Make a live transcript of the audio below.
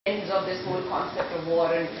ends of this whole concept of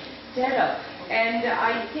war and terror. And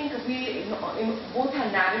I think we, both our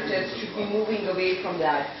narratives should be moving away from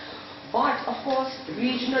that. But of course,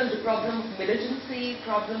 the problem of militancy,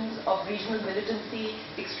 problems of regional militancy,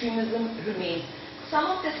 extremism remain. Some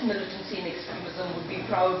of this militancy and extremism would be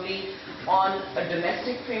probably on a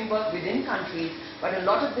domestic framework within countries, but a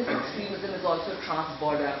lot of this extremism is also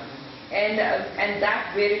trans-border. And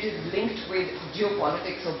that where it is linked with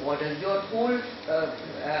geopolitics of borders. Your whole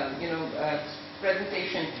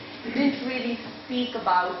presentation didn't really speak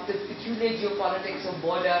about the peculiar geopolitics of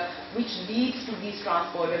border which leads to these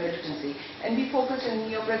trans-border militancy. And we focused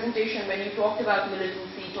in your presentation, when you talked about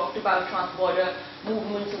militancy, talked about trans-border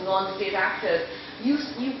movements and non-state actors, you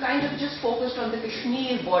kind of just focused on the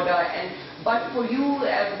Kashmir border, but for you,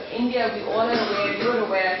 India, we all are aware, you're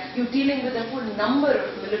aware, you're dealing with a whole number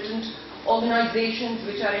of militant organizations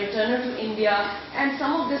which are internal to India, and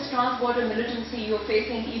some of this trans-border militancy you're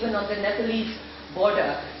facing even on the Nepalese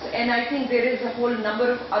border. And I think there is a whole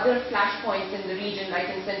number of other flashpoints in the region, like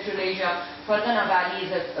in Central Asia, Fargana Valley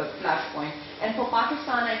is a flashpoint. And for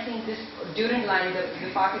Pakistan, I think this Durand line, the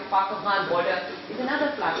Pak-Afghan border, is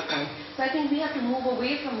another flashpoint. So I think we have to move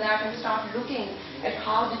away from that and start looking at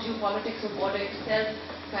how the geopolitics of border itself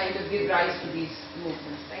kind of give rise to these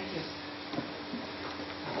movements. Thank you.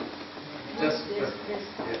 Just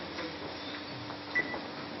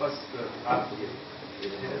first,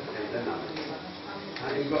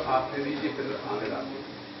 इनको आपने दीजिए फिर आगे डालिए.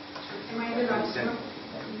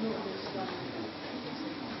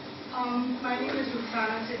 My name is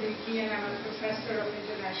Rufana Siddiqui and I'm a professor of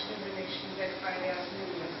international relations at Chaophraya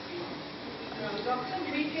Dialogue. Doctor,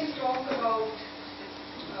 we can talk about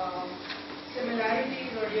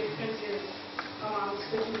similarities or differences amongst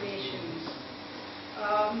the two nations.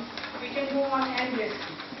 We can go on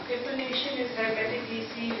endlessly. If a nation is hermetically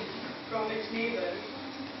sealed from its neighbor,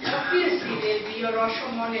 obviously there will be a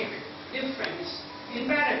Rashomonic difference in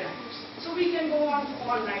paradigms. So we can go on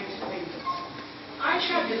all night doing this.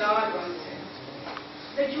 Aisha Bilal once said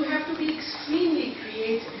that you have to be extremely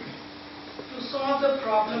creative to solve the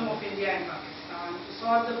problem of India and Pakistan, to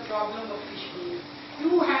solve the problem of Kashmir.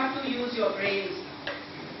 You have to use your brains.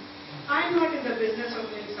 I'm not in the business of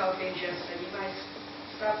doing South Asia study. My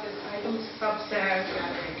stuff is, I do sub-Saharan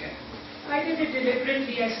Africa. I did it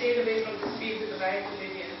deliberately. I stayed away from the street because I had to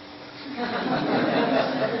live here.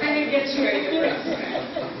 And it gets very depressing.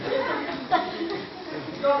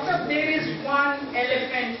 Doctor, there is one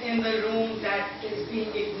elephant in the room that is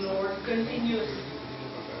being ignored continuously.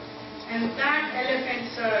 And that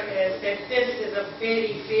elephant, sir, is that this is a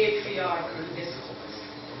very patriarchal discourse.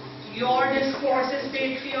 Your discourse is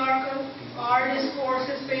patriarchal, our discourse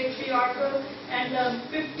is patriarchal, and the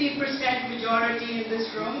 50% majority in this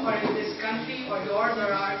room or in this country, or yours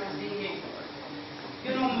or ours, is being ignored.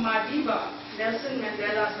 You know, Madiba, Nelson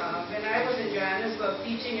Mandela sahab, when I was in Johannesburg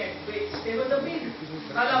teaching at WITS, there was a big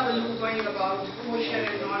hullabaloo going about kosher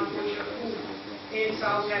and non-kosher food in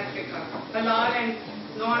South Africa. Halal and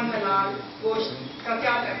non-halal gosht ka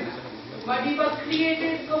kya karna? Madiba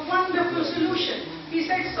created a wonderful solution. He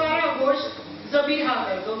said, Sara gosht zabiha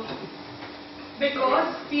kar do. Because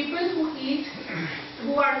people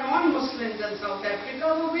who are non-Muslims in South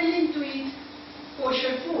Africa were willing to eat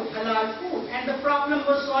kosher food, halal food. And the problem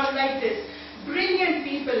was solved like this. Brilliant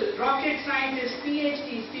people, rocket scientists,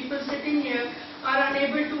 PhDs, people sitting here are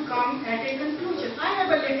unable to come at a conclusion. I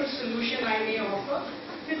have a little solution I may offer,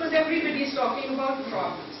 because everybody is talking about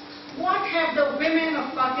problems. What have the women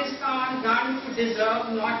of Pakistan done to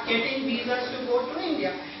deserve not getting visas to go to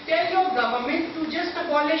India? Tell your government to just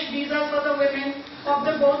abolish visas for the women of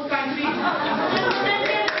the both countries.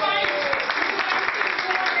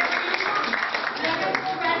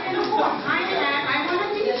 I want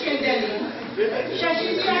to teach in Delhi.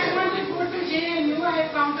 Shashi, I want to go to JNU. I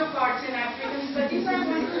have counterparts in African studies. I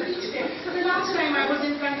want to teach there. The last time I was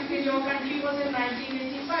in your country was in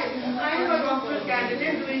 1985. I am a doctoral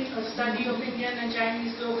candidate doing a study of Indian and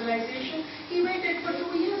Chinese globalization. He waited for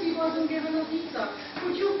 2 years. He wasn't given a visa.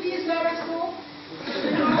 Could you please let us go?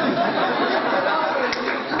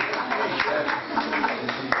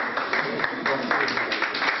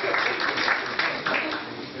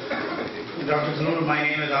 Dr. Tharoor, my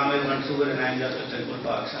name is Ahmed Mansoor and I am just a simple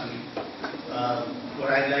Pakistani. What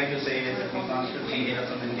I'd like to say is that we constantly hear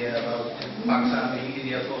from India about Pakistan being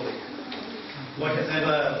India-phobic. What has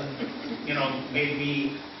never, made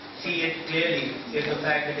me see it clearly is the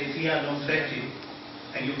fact that if we are no threat to you,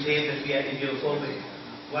 and you say that we are India-phobic,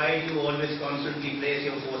 why do you always constantly place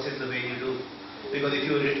your forces the way you do? Because if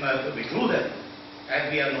you withdrew them,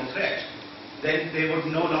 as we are no threat, then there would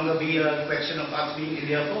no longer be a question of us being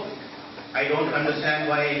India-phobic. I don't understand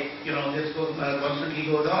why, this constantly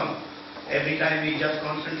goes on. Every time we just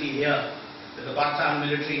constantly hear that the Pakistan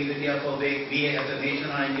military is India phobic, we as a nation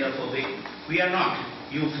are India phobic. We are not.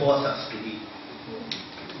 You force us to be.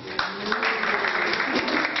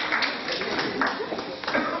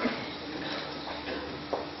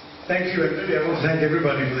 Thank you, and really I want to thank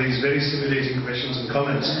everybody for these very stimulating questions and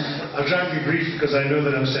comments. I'll try and be brief because I know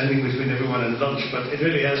that I'm standing between everyone and lunch, but it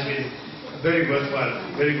really has been a very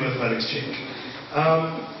worthwhile exchange.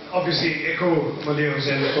 Obviously, echo Malia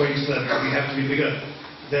Hussein's points that we have to be bigger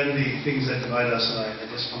than the things that divide us, and I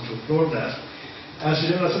just want to applaud that.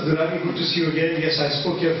 Jinnah Institute, good to see you again. Yes, I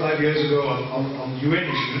spoke here 5 years ago on UN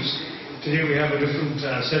issues. Today we have a different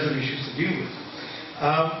set of issues to deal with.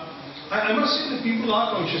 I must say that people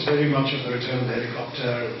are conscious very much of the return of the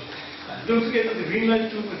helicopter. Don't forget that the green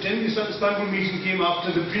light to attend the Istanbul meeting came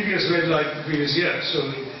after the previous red light the previous year.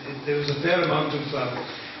 So there was a fair amount of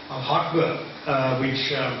heartburn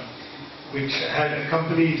which had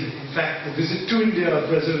accompanied, in fact, the visit to India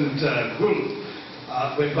of President Gul,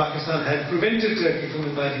 when Pakistan had prevented Turkey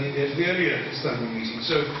from inviting India to the earlier Istanbul meeting.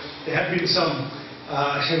 So there had been some,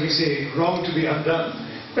 shall we say, wrong to be undone.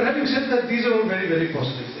 But having said that, these are all very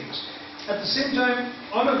positive things. At the same time,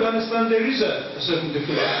 on Afghanistan, there is a certain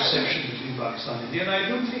difference of perception between Pakistan and India, and I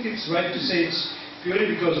don't think it's right to say it's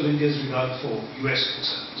purely because of India's regard for US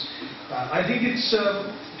concerns. I think it's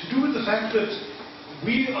to do with the fact that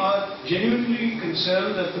we are genuinely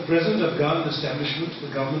concerned that the present Afghan establishment,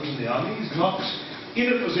 the government and the army, is not in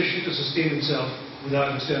a position to sustain itself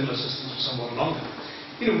without external assistance for somewhat longer.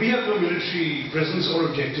 We have no military presence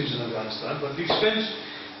or objectives in Afghanistan, but we've spent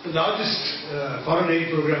the largest foreign aid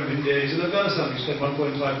program in India is in Afghanistan. We spent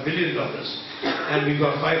 $1.5 billion, and we've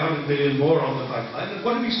got 500 billion more on the pipeline. And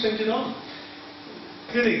what have we spent it on?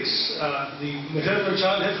 Clinics, the maternal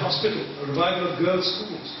child health hospital, a revival of girls'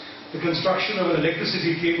 schools, the construction of an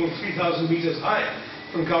electricity cable 3,000 meters high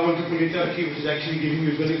from Kabul to Turkey, which is actually giving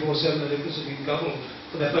you 24/7 electricity in Kabul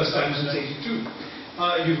for the first time since '82.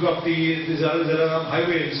 You've got the Zararam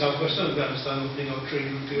highway in southwestern Afghanistan opening out trade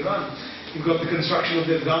route to Iran. You've got the construction of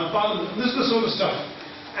the Afghan parliament. This is the sort of stuff.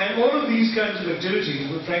 And all of these kinds of activities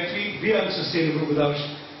would frankly be unsustainable without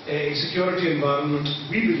a security environment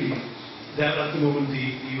we believe that at the moment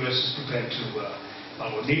the US is prepared to,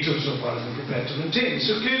 or NATO so far has been prepared to maintain.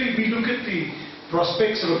 So clearly we look at the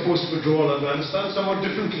prospects of a post-withdrawal Afghanistan somewhat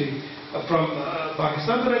differently from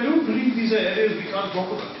Pakistan, but I don't believe these are areas we can't talk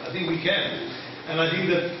about. I think we can. And I think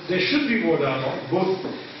that there should be more dialogue, both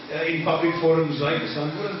in public forums like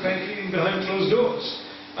Istanbul and frankly behind closed doors,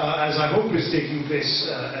 as I hope is taking place,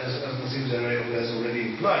 as Nazim Zaray has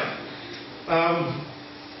already implied.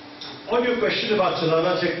 On your question about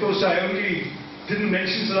Salala checkpost, I only didn't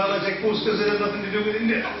mention Salala checkpost because it has nothing to do with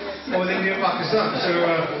India or with India-Pakistan. So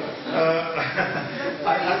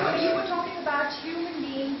you were talking about human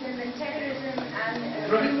beings and then terrorism and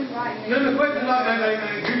human rights. No, quite I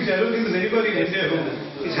agree with you. I don't think there's anybody in India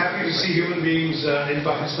who is happy to see human beings in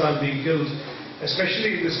Pakistan being killed,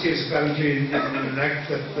 especially in this case apparently in an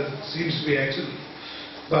act that seems to be accident.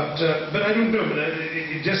 But I don't know,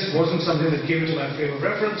 it just wasn't something that came into my frame of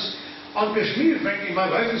reference. On Kashmir, frankly,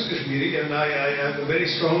 my wife is Kashmiri and I have a very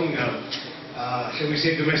strong, shall we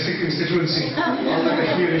say, domestic constituency on the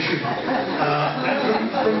Kashmir issue.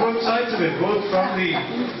 And from both sides of it, both from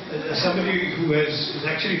somebody who is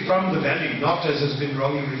actually from the valley, not as has been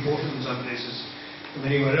wrongly reported in some places from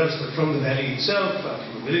anywhere else, but from the valley itself,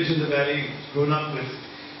 from a village in the valley, who's grown up with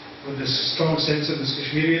this strong sense of this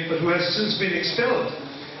Kashmirian, but who has since been expelled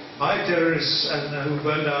by terrorists and who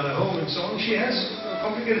burned down her home and so on. She has a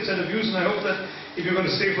complicated set of views, and I hope that if you're going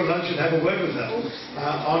to stay for lunch and have a word with her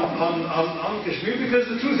on Kashmir, because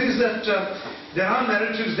the truth is that there are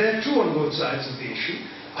narratives there too on both sides of the issue.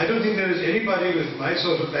 I don't think there is anybody with my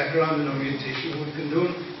sort of background and orientation who would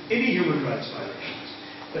condone any human rights violations.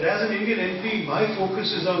 But as an Indian MP, my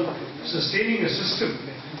focus is on sustaining a system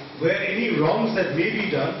where any wrongs that may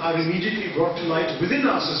be done are immediately brought to light within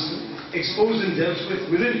our system, exposed and dealt with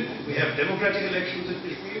within. We have democratic elections in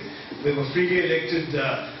Kashmir. We have a freely elected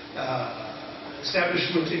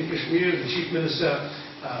establishment in Kashmir. The Chief Minister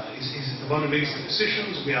is the one who makes the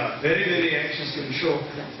decisions. We are very anxious to ensure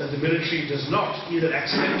that the military does not, either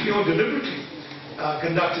accidentally or deliberately,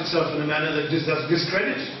 conduct itself in a manner that does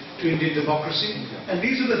discredit to Indian democracy. And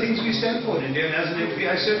these are the things we stand for in India. And as an MP,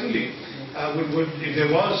 I certainly would, if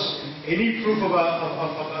there was any proof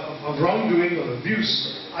of wrongdoing or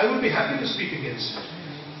abuse, I would be happy to speak against it.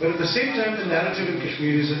 But at the same time, the narrative in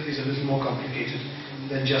Kashmir is a little more complicated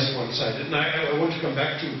than just one-sided. And I want to come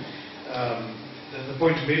back to the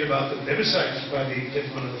point made about the plebiscite by the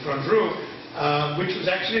gentleman in the front row. which was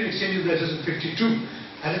actually an exchange of letters in 52,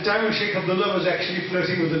 at a time when Sheikh Abdullah was actually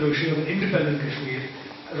flirting with the notion of an independent Kashmir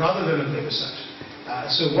rather than a plebiscite.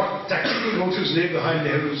 So what tactical motives lay behind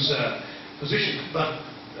Nehru's position? But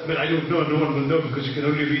I mean, I don't know, no one will know because you can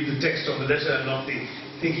only read the text of the letter and not the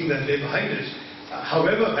thinking that lay behind it.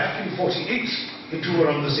 However, back in 48, the two were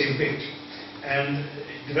on the same page. And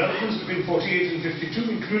developments between 48 and 52,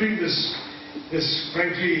 including this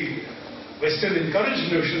frankly Western encouraged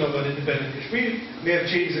notion of an independent Kashmir, may have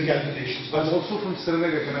changed the calculations. But also from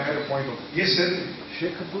Srinagar, can I add a point of view? Yes, sir.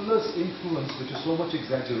 Sheikh Abdullah's influence, which is so much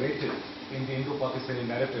exaggerated in the Indo-Pakistani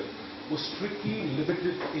narrative, was strictly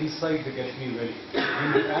limited inside the Kashmir Valley. When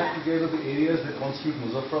you add together the areas that constitute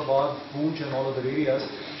Muzaffarabad, Poonch and all other areas,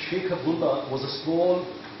 Sheikh Abdullah was a small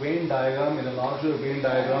Venn diagram in a larger Venn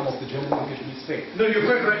diagram of the Jammu and Kashmir state. No, you're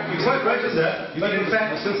quite right. You're quite right in that. But in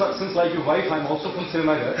fact, since like your wife, I'm also from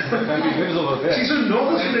Srinagar. My family lives over there. She's a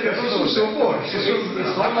normal Srinagar. She's so poor.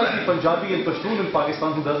 It's not like the Punjabi and Pashtun in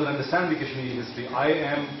Pakistan who doesn't understand the Kashmiri history. I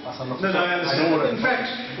am a son of... No, I understand. In fact,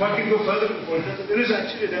 one can go further and point out that there is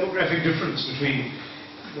actually a demographic difference between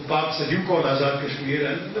the parts that you call Azad Kashmir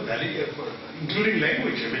and the valley, including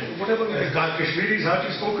language. I mean, Kashmiri is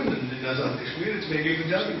hardly spoken in Azad Kashmir. It's mainly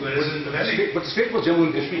Punjabi, whereas in the valley... But the state was Jammu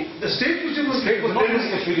and Kashmir. The state was Jammu and Kashmir. The state was not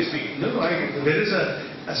Kashmiri speaking. No, there is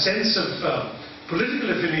a sense of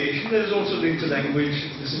political affiliation. There is also linked to language,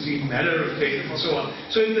 ethnicity, manner of faith, and so on.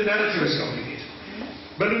 So the narrative is complicated.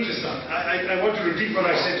 Balochistan. I want to repeat what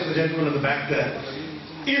I said to the gentleman at the back there.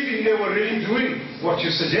 If India were really doing what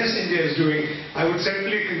you suggest India is doing, I would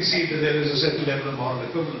certainly concede that there is a certain level of moral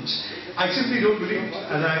equivalence. I simply don't believe it.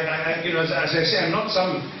 And as I say, I'm not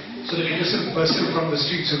some sort of innocent person from the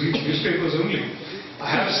streets who read newspapers only.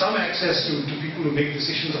 I have some access to people who make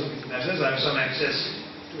decisions on matters. I have some access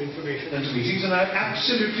to information and to meetings, and I have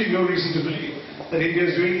absolutely no reason to believe that India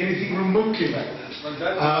is doing anything remotely like that.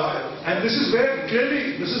 And this is where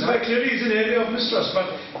clearly is an area of mistrust.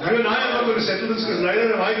 But you and I are not going to settle this because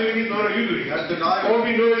neither am I doing it nor are you doing it. All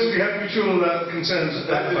we know is we have mutual concerns.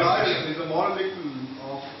 That denial is a moral equivalent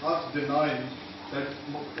of us denying that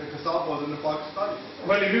Kasab was in Pakistani.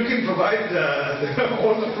 Well, if you can provide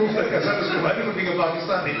all the proof that Kasab is provided for being a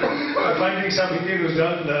Pakistani, by finding some Indian who's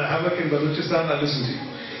done havoc in Balochistan, I'll listen to you.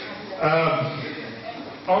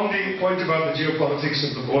 On the point about the geopolitics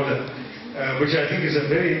of the border, which I think is a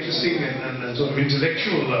very interesting and sort of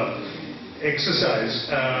intellectual exercise.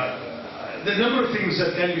 The number of things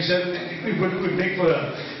that can be said would make for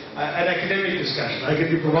an academic discussion. I can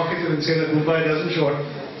be provocative and say that Mumbai doesn't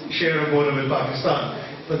share a border with Pakistan,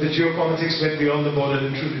 but the geopolitics went beyond the border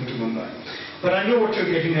and intruded into Mumbai. But I know what you're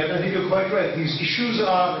getting at. I think you're quite right. These issues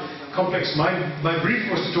are complex. My brief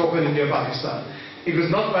was to talk on India-Pakistan. It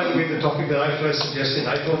was not, by the way, the topic that I first suggested.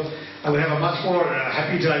 I thought I would have a much more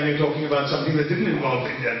happy time here talking about something that didn't involve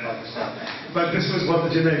India and Pakistan. But this was what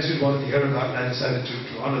the Jinnah Institute wanted to hear about, and I decided to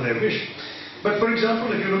honor their wish. But for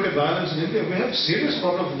example, if you look at violence in India, we have serious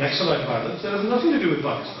problem of Naxalite violence that has nothing to do with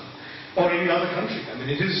Pakistan or any other country. I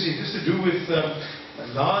mean, it is to do with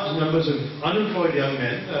large numbers of unemployed young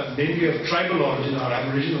men, mainly of tribal origin, our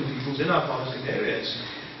Aboriginal peoples in our forested areas,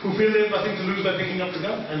 who feel they have nothing to lose by picking up the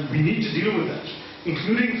gun. And we need to deal with that,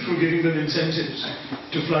 including through giving them incentives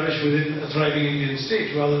to flourish within a thriving Indian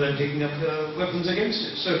state rather than taking up weapons against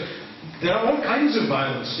it. So there are all kinds of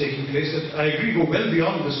violence taking place that I agree go well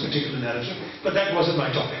beyond this particular narrative, but that wasn't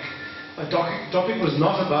my topic. My topic was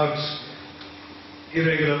not about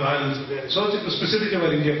irregular violence. So it was specifically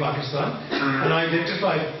about India-Pakistan, and I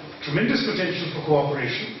identified tremendous potential for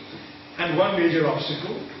cooperation and one major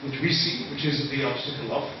obstacle, which we see, which is the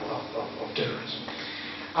obstacle of terrorism.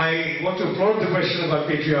 I want to applaud the question about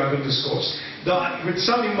patriarchal discourse. With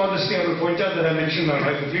some immodesty, I will point out that I mentioned my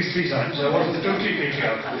wife at least 3 times. I wasn't totally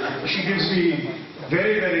patriarchal. She gives me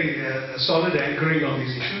very, very solid anchoring on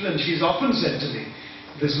these issues, and she's often said to me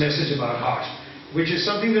this message about heart, which is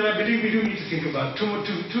something that I believe we do need to think about. Too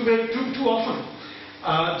often,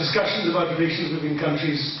 discussions about relations between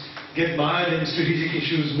countries get mired in strategic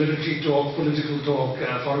issues, military talk, political talk,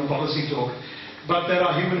 foreign policy talk. But there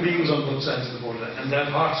are human beings on both sides of the border, and that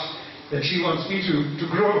heart that she wants me to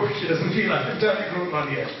grow, she doesn't feel I've entirely grown one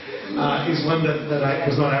yet, is one that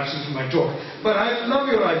was not absent from my talk. But I love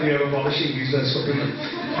your idea of abolishing visas for women.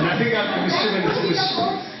 And I think I'll be mischievous.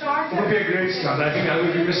 It would be a great start. I think I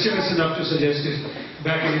would be mischievous enough to suggest it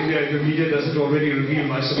back in India if the media doesn't already reveal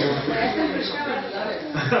my support.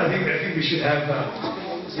 I think we should have,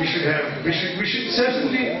 we should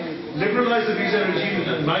certainly liberalize the visa regime,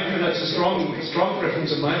 and in my view that's a strong preference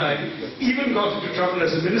of mine. I even got into trouble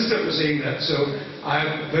as a minister for saying that, so I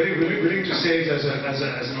am very willing to say it as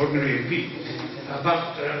an ordinary MP.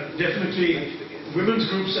 but definitely women's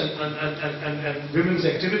groups and women's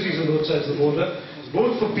activities on both sides of the border,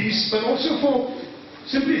 both for peace, but also for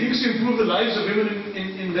simply things to improve the lives of women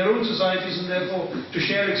in their own societies, and therefore to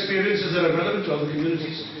share experiences that are relevant to other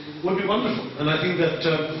communities, would be wonderful. And I think that,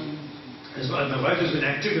 as my wife has been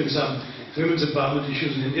active in some women's empowerment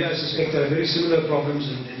issues in India, I suspect there are very similar problems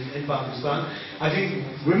in Pakistan. I think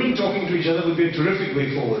women talking to each other would be a terrific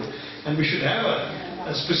way forward, and we should have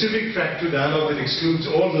a specific Track-II dialogue that excludes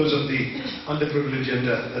all those of the underprivileged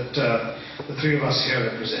gender that the three of us here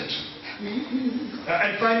represent.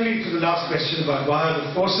 And finally, to the last question about why are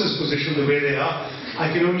the forces positioned the way they are,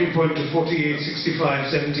 I can only point to 48,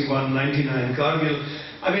 65, 71, 99, Kargil.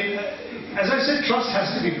 I mean, as I said, trust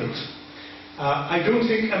has to be built. I don't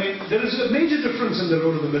think, I mean, there is a major difference in the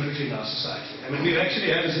role of the military in our society. I mean, we've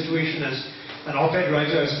actually had a situation, as an op-ed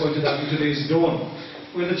writer has pointed out in today's Dawn,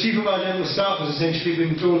 where the Chief of our General Staff has essentially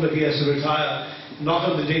been told that he has to retire, not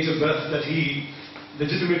on the date of birth that he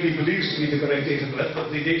legitimately believes to be the correct date of birth,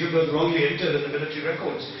 but the date of birth wrongly entered in the military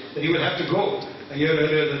records, that he will have to go a year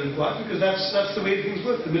earlier than required, because that's the way things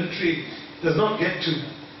work. The military does not get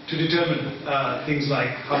to determine things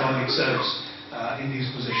like how long it serves in these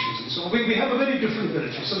positions. And so we have a very different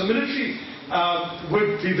military. So the military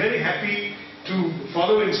would be very happy to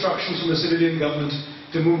follow instructions from the civilian government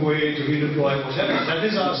to move away, to redeploy, whatever. That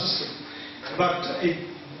is our system. But it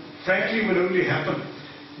frankly will only happen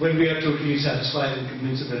when we are totally satisfied and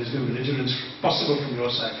convinced that there is no belligerence possible from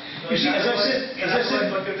your side. So you see, as I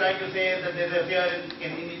said, what you're trying to say is that there is a fear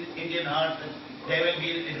in Indian heart that there will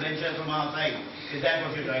be an adventure from our side. Is that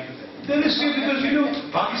what you're trying to say? There is fear because, you know,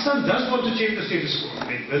 Pakistan does want to change the status quo. I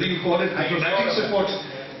mean, whether you call it diplomatic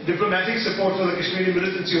support for the Kashmiri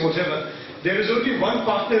militancy or whatever, there is only one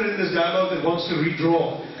partner in this dialogue that wants to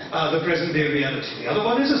redraw the present day reality. The other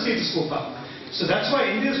one is a status quo power. So that's why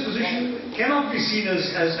India's position cannot be seen as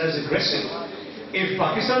aggressive. If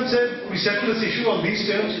Pakistan said, we settle this issue on these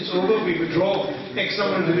terms, it's over, we withdraw X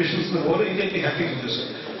number of divisions from the border, India will be happy to do so.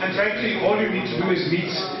 And frankly, all you need to do is meet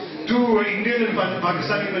two Indian and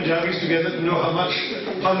Pakistani Punjabis together to know how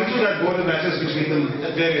little that border matters between them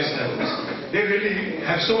at various levels. They really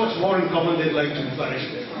have so much more in common they'd like to flourish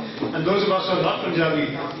with. And those of us who are not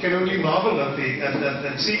Punjabi can only marvel at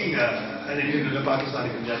seeing an Indian and a Pakistani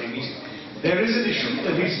Punjabi meeting. There is an issue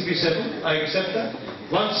that needs to be settled. I accept that.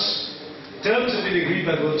 Once terms have been agreed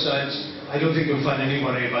by both sides, I don't think we'll find any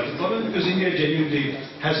worry about the problem, because India genuinely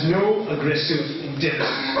has no aggressive intent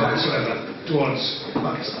whatsoever towards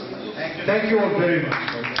Pakistan. Thank you all very much.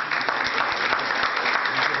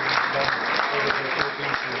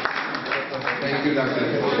 Thank you, Dr.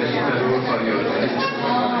 Shashi Tharoor, for your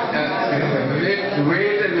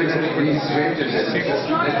wait a minute, please. Wait a minute.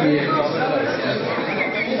 Let me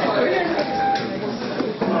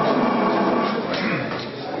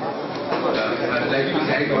I'd like to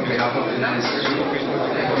thank on behalf of the Jinnah Institute.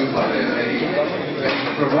 Thank you for a very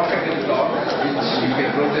provocative talk, which you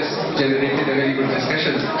can notice generated a very good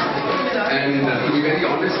discussion. And to be very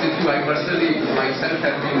honest with you, I personally myself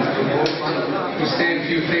have been provoked to say a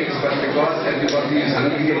few things, but because everybody is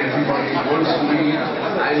hungry and everybody wants to eat,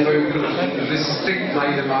 I'm going to restrict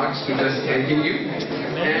my remarks to just thanking you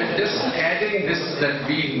and just adding this, that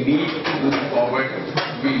we need to move forward,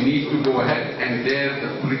 we need to go ahead, and there the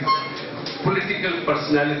political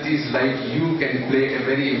personalities like you can play a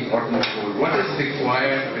very important role. What is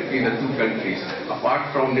required between the two countries, apart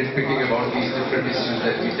from nitpicking about these different issues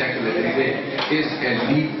that we tackle every day, is a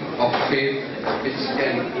leap of faith which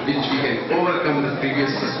we can overcome the previous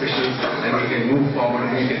suspicions, and we can move forward,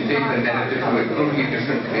 we can take the narrative to a totally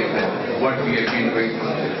different way than what we have been doing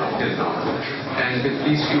till now. And with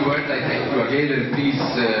these few words, I thank you again, and please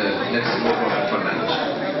let's go forward for lunch.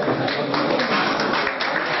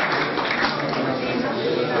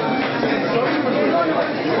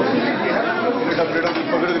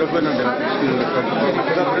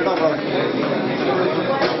 Freedom